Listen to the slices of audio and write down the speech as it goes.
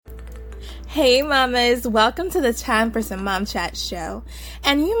Hey mamas, welcome to the Time for Some Mom Chat show.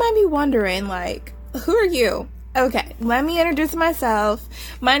 And you might be wondering, who are you? Okay, let me introduce myself.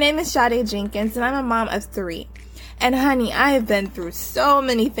 My name is Sade Jenkins and I'm a mom of 3. And honey, I have been through so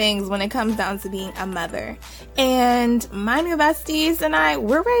many things when it comes down to being a mother. And my new besties and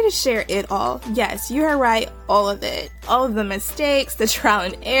we're ready to share it all. Yes, you heard right, all of it. All of the mistakes, the trial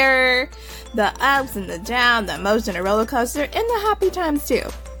and error, the ups and the downs, the emotional roller coaster, and the happy times too.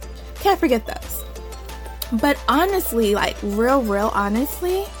 Can't forget those. But honestly, real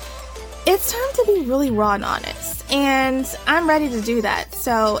honestly, it's time to be really raw and honest. And I'm ready to do that.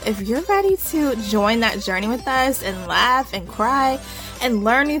 So if you're ready to join that journey with us and laugh and cry and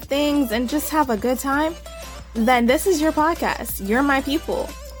learn new things and just have a good time, then this is your podcast. You're my people.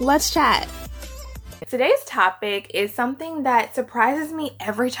 Let's chat. Today's topic is something that surprises me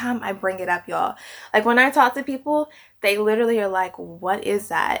every time I bring it up, y'all. When I talk to people, they literally are like, what is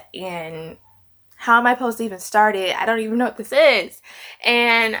that? And how am I supposed to even start it? I don't even know what this is.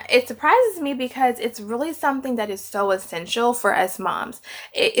 And it surprises me because it's really something that is so essential for us moms.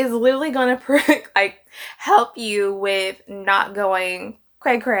 It is literally going to help you with not going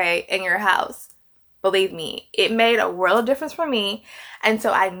cray-cray in your house. Believe me, it made a world of difference for me. And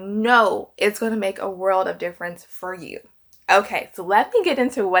so I know it's going to make a world of difference for you. Okay, so let me get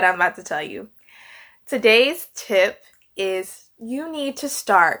into what I'm about to tell you. Today's tip is you need to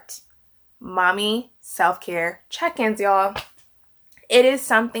start mommy self-care check-ins, y'all. It is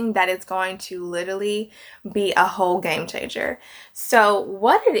something that is going to literally be a whole game changer. So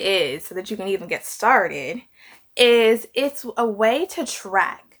what it is, so that you can even get started, is it's a way to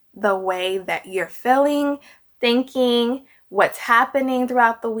track the way that you're feeling, thinking, what's happening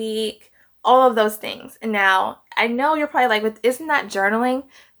throughout the week, all of those things. Now, I know you're probably like, isn't that journaling?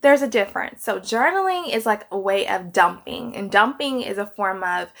 There's a difference. So journaling is like a way of dumping, and dumping is a form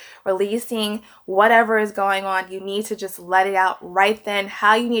of releasing whatever is going on. You need to just let it out right then,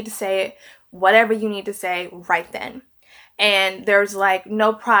 how you need to say it, whatever you need to say right then. And there's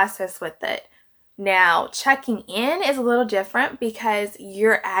no process with it. Now, checking in is a little different because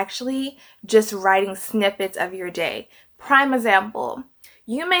you're actually just writing snippets of your day. Prime example,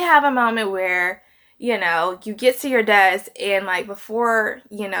 you may have a moment where you get to your desk and before,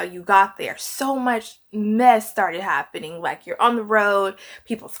 you got there, so much mess started happening. You're on the road,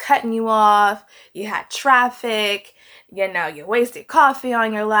 people's cutting you off, you had traffic, you wasted coffee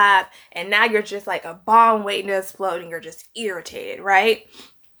on your lap, and now you're just like a bomb waiting to explode and you're just irritated, right?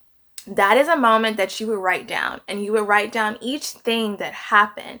 That is a moment that you would write down, and you would write down each thing that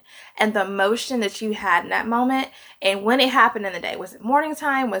happened and the emotion that you had in that moment and when it happened in the day. Was it morning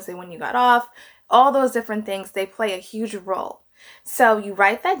time? Was it when you got off? All those different things, they play a huge role. So you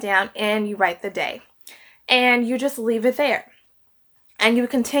write that down and you write the day and you just leave it there. And you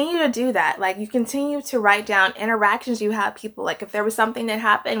continue to do that. You continue to write down interactions you have people. If there was something that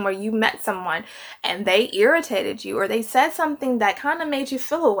happened where you met someone and they irritated you or they said something that kind of made you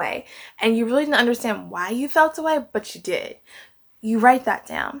feel away and you really didn't understand why you felt away, but you did. You write that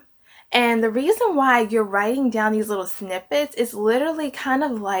down. And the reason why you're writing down these little snippets is literally kind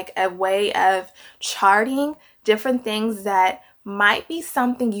of like a way of charting different things that might be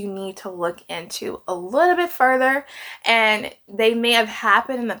something you need to look into a little bit further, and they may have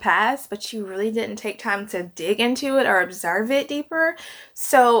happened in the past, but you really didn't take time to dig into it or observe it deeper.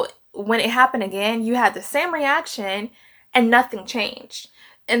 So when it happened again, you had the same reaction and nothing changed.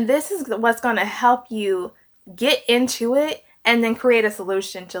 And this is what's going to help you get into it and then create a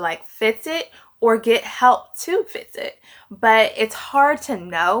solution to fix it or get help to fix it. But it's hard to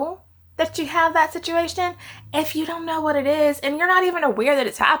know that you have that situation if you don't know what it is and you're not even aware that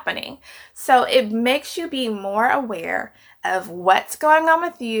it's happening. So it makes you be more aware of what's going on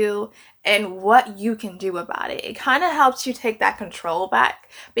with you and what you can do about it. It kind of helps you take that control back,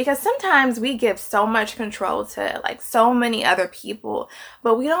 because sometimes we give so much control to so many other people,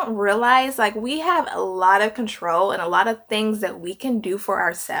 but we don't realize we have a lot of control and a lot of things that we can do for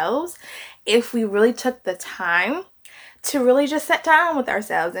ourselves if we really took the time to really just sit down with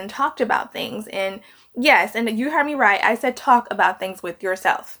ourselves and talked about things. And yes, and you heard me right, I said talk about things with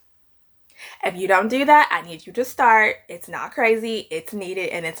yourself. If you don't do that, I need you to start. It's not crazy, it's needed,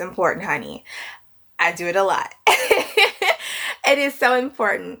 and it's important, honey. I do it a lot. It is so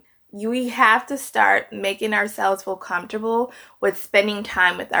important. We have to start making ourselves feel comfortable with spending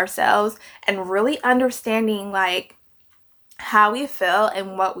time with ourselves and really understanding how we feel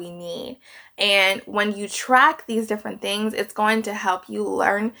and what we need. And when you track these different things, it's going to help you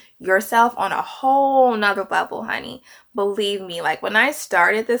learn yourself on a whole nother level, honey. Believe me, when I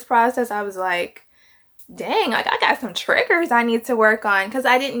started this process, I was like, dang, like I got some triggers I need to work on, because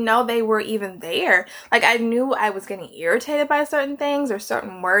I didn't know they were even there. Like I knew I was getting irritated by certain things or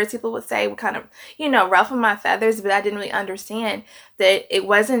certain words people would say would kind of, ruffle my feathers, but I didn't really understand that it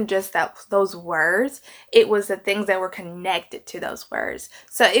wasn't just those words, it was the things that were connected to those words.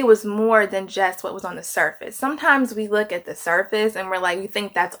 So it was more than just what was on the surface. Sometimes we look at the surface and we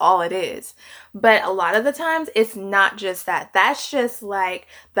think that's all it is. But a lot of the times it's not just that. That's just like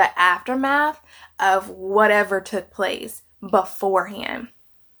the aftermath of whatever took place beforehand.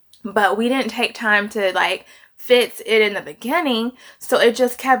 But we didn't take time to fix it in the beginning, so it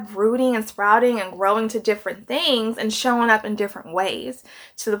just kept rooting and sprouting and growing to different things and showing up in different ways,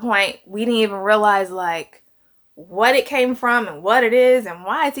 to the point we didn't even realize what it came from and what it is and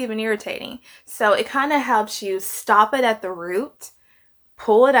why it's even irritating. So it kind of helps you stop it at the root,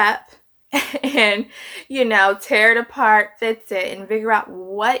 pull it up, and tear it apart, fix it, and figure out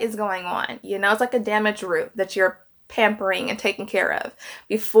what is going on. It's like a damaged root that you're pampering and taking care of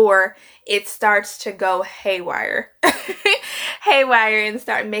before it starts to go haywire and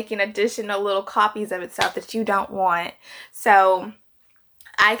start making additional little copies of itself that you don't want. So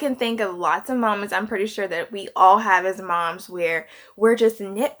I can think of lots of moments, I'm pretty sure, that we all have as moms, where we're just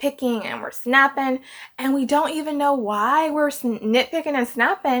nitpicking and we're snapping and we don't even know why we're nitpicking and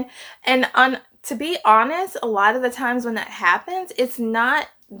snapping. And to be honest, a lot of the times when that happens, it's not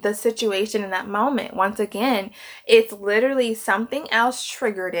the situation in that moment. Once again, it's literally something else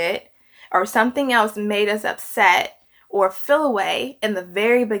triggered it, or something else made us upset or feel away in the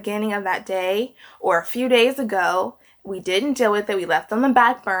very beginning of that day or a few days ago. We didn't deal with it. We left on the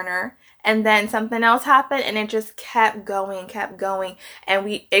back burner, and then something else happened, and it just kept going,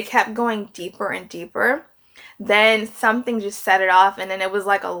 and it kept going deeper and deeper. Then something just set it off, and then it was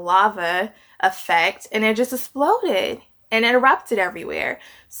like a lava effect, and it just exploded and it erupted everywhere.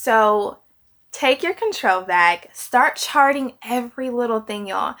 So take your control back. Start charting every little thing,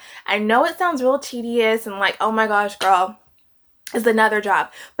 y'all. I know it sounds real tedious and oh my gosh, girl, is another job.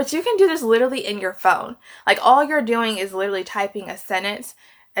 But you can do this literally in your phone. All you're doing is literally typing a sentence,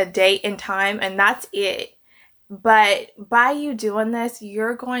 a date and time, and that's it. But by you doing this,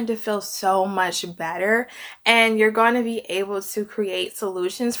 you're going to feel so much better, and you're going to be able to create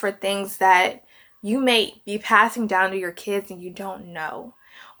solutions for things that you may be passing down to your kids and you don't know.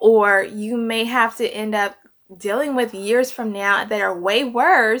 Or you may have to end up dealing with years from now that are way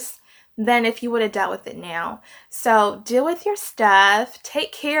worse than if you would have dealt with it now. So deal with your stuff.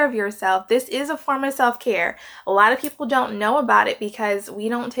 Take care of yourself. This is a form of self-care. A lot of people don't know about it because we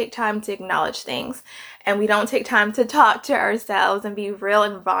don't take time to acknowledge things, and we don't take time to talk to ourselves and be real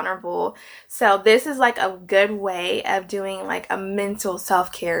and vulnerable. So this is a good way of doing a mental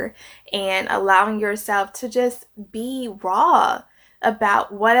self-care and allowing yourself to just be raw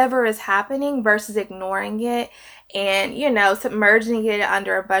about whatever is happening versus ignoring it and, submerging it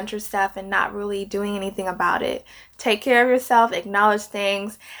under a bunch of stuff and not really doing anything about it. Take care of yourself, acknowledge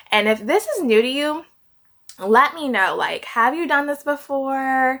things. And if this is new to you, let me know, have you done this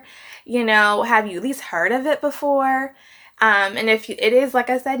before? Have you at least heard of it before? And if it is, like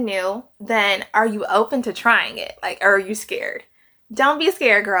I said, new, then are you open to trying it? Or are you scared? Don't be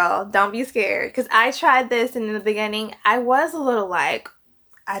scared, girl. Don't be scared. Because I tried this, and in the beginning, I was a little I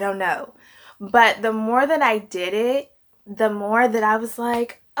don't know. But the more that I did it, the more that I was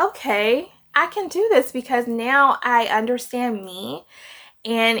okay, I can do this, because now I understand me.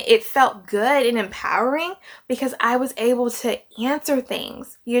 And it felt good and empowering because I was able to answer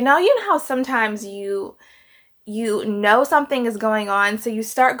things. You know how sometimes you know something is going on, so you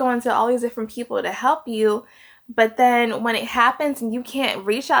start going to all these different people to help you. But then when it happens and you can't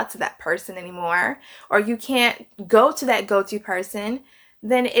reach out to that person anymore, or you can't go to that go-to person,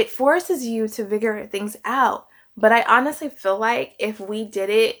 then it forces you to figure things out. But I honestly feel like if we did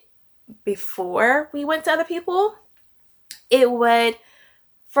it before we went to other people, it would,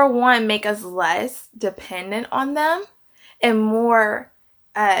 for one, make us less dependent on them and more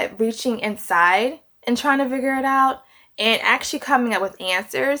reaching inside and trying to figure it out and actually coming up with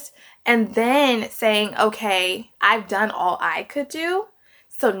answers, and then saying, okay, I've done all I could do,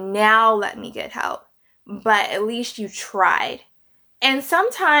 so now let me get help. But at least you tried. And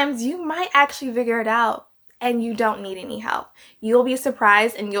sometimes you might actually figure it out and you don't need any help. You'll be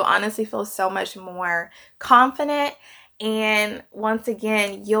surprised, and you'll honestly feel so much more confident. And once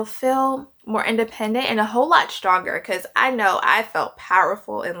again, you'll feel more independent and a whole lot stronger, because I know I felt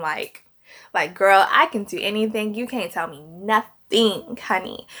powerful and girl, I can do anything. You can't tell me nothing,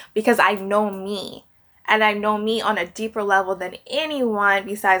 honey, because I know me, and I know me on a deeper level than anyone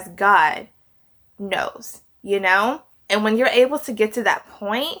besides God knows, And when you're able to get to that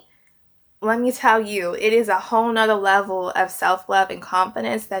point, let me tell you, it is a whole nother level of self-love and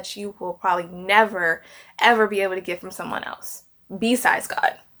confidence that you will probably never, ever be able to get from someone else besides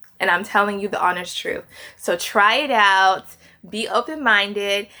God. And I'm telling you the honest truth. So try it out. Be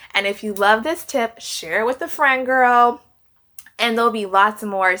open-minded. And if you love this tip, share it with a friend, girl. And there'll be lots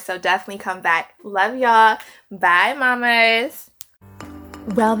more. So definitely come back. Love y'all. Bye, mamas.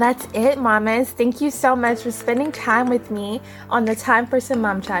 Well, that's it, mamas. Thank you so much for spending time with me on the Time for Some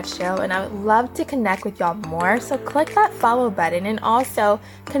Mom Chat show, and I would love to connect with y'all more, so click that follow button, and also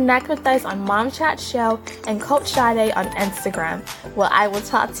connect with us on Mom Chat Show and Coach Sade on Instagram. Well, I will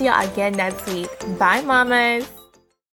talk to y'all again next week. Bye, mamas.